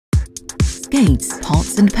gates,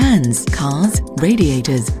 pots and pans, cars,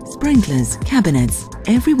 radiators, sprinklers, cabinets.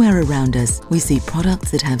 Everywhere around us, we see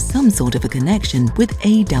products that have some sort of a connection with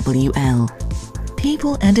AWL.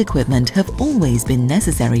 People and equipment have always been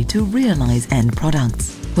necessary to realize end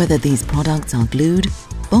products, whether these products are glued,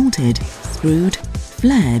 bolted, screwed,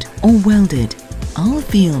 flared or welded. Our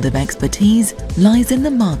field of expertise lies in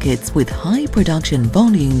the markets with high production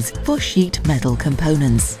volumes for sheet metal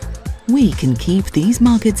components. We can keep these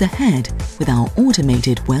markets ahead with our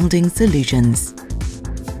automated welding solutions.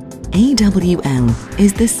 AWL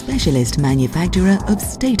is the specialist manufacturer of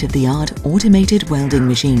state-of-the-art automated welding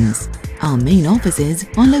machines. Our main offices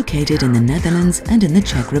are located in the Netherlands and in the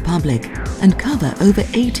Czech Republic and cover over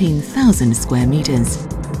 18,000 square meters.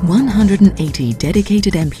 180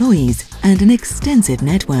 dedicated employees and an extensive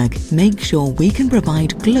network make sure we can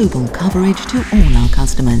provide global coverage to all our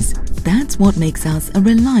customers. That's what makes us a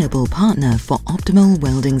reliable partner for optimal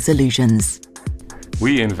welding solutions.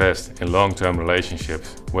 We invest in long-term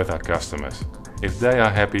relationships with our customers. If they are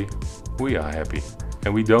happy, we are happy.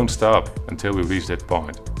 And we don't stop until we reach that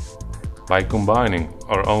point. By combining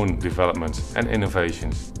our own developments and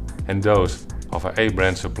innovations and those of our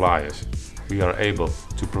A-brand suppliers, we are able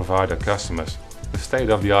to provide our customers with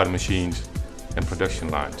state-of-the-art machines and production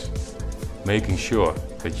lines, making sure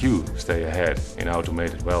that you stay ahead in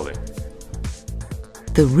automated welding.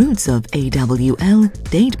 The roots of AWL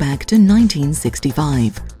date back to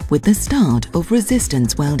 1965, with the start of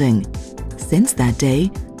resistance welding. Since that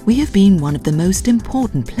day, we have been one of the most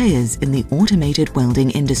important players in the automated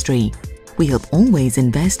welding industry. We have always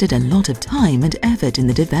invested a lot of time and effort in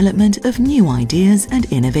the development of new ideas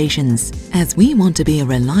and innovations. As we want to be a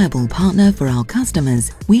reliable partner for our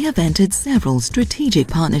customers, we have entered several strategic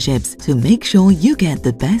partnerships to make sure you get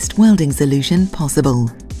the best welding solution possible.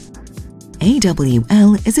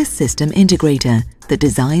 AWL is a system integrator that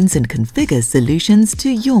designs and configures solutions to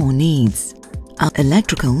your needs. Our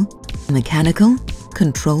electrical, mechanical,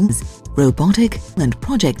 controls, robotic and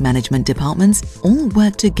project management departments all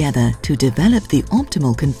work together to develop the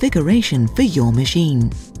optimal configuration for your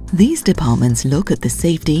machine. These departments look at the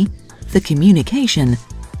safety, the communication,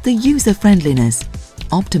 the user-friendliness,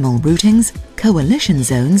 optimal routings, coalition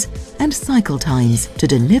zones and cycle times to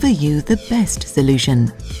deliver you the best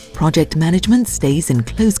solution. Project management stays in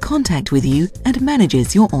close contact with you and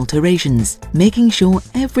manages your alterations, making sure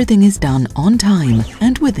everything is done on time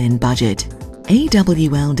and within budget.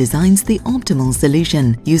 AWL designs the optimal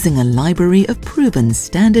solution using a library of proven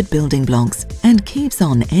standard building blocks and keeps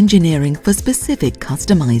on engineering for specific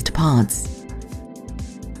customized parts.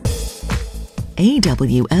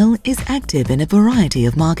 AWL is active in a variety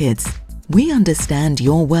of markets. We understand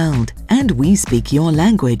your world and we speak your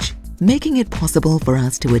language, making it possible for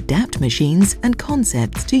us to adapt machines and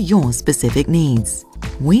concepts to your specific needs.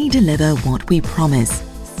 We deliver what we promise: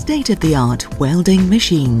 state-of-the-art welding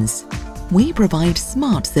machines. We provide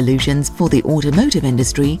smart solutions for the automotive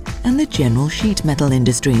industry and the general sheet metal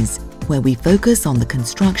industries, where we focus on the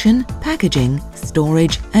construction, packaging,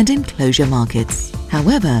 storage and enclosure markets.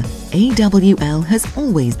 However, AWL has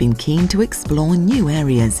always been keen to explore new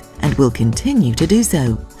areas and will continue to do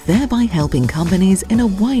so, thereby helping companies in a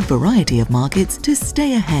wide variety of markets to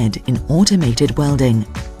stay ahead in automated welding.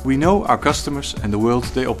 We know our customers and the world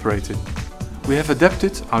they operate in. We have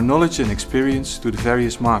adapted our knowledge and experience to the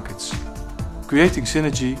various markets, creating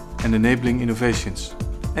synergy and enabling innovations.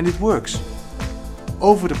 And it works.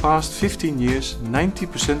 Over the past 15 years,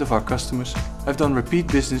 90% of our customers have done repeat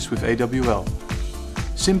business with AWL,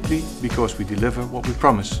 simply because we deliver what we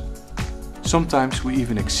promise. Sometimes we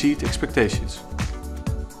even exceed expectations.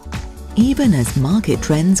 Even as market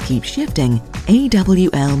trends keep shifting,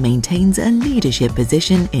 AWL maintains a leadership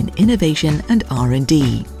position in innovation and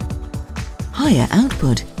R&D. Higher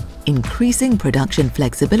output, increasing production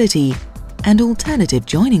flexibility, and alternative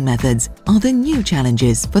joining methods are the new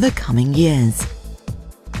challenges for the coming years.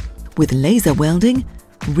 With laser welding,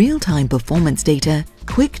 real-time performance data,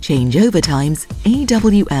 quick changeover times,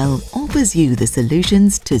 AWL offers you the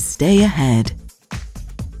solutions to stay ahead.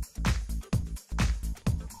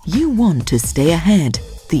 You want to stay ahead.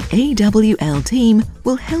 The AWL team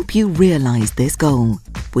will help you realize this goal.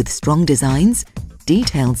 With strong designs,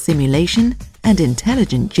 detailed simulation, and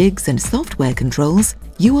intelligent jigs and software controls,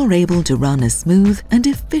 you are able to run a smooth and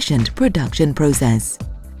efficient production process.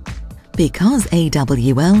 Because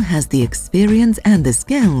AWL has the experience and the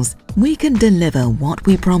skills, we can deliver what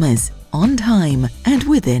we promise, on time and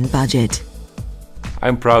within budget.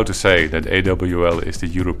 I'm proud to say that AWL is the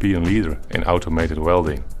European leader in automated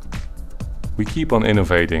welding. We keep on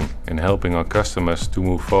innovating and helping our customers to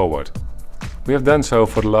move forward. We have done so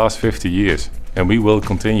for the last 50 years and we will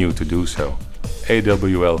continue to do so.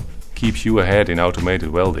 AWL keeps you ahead in automated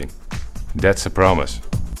welding. That's a promise.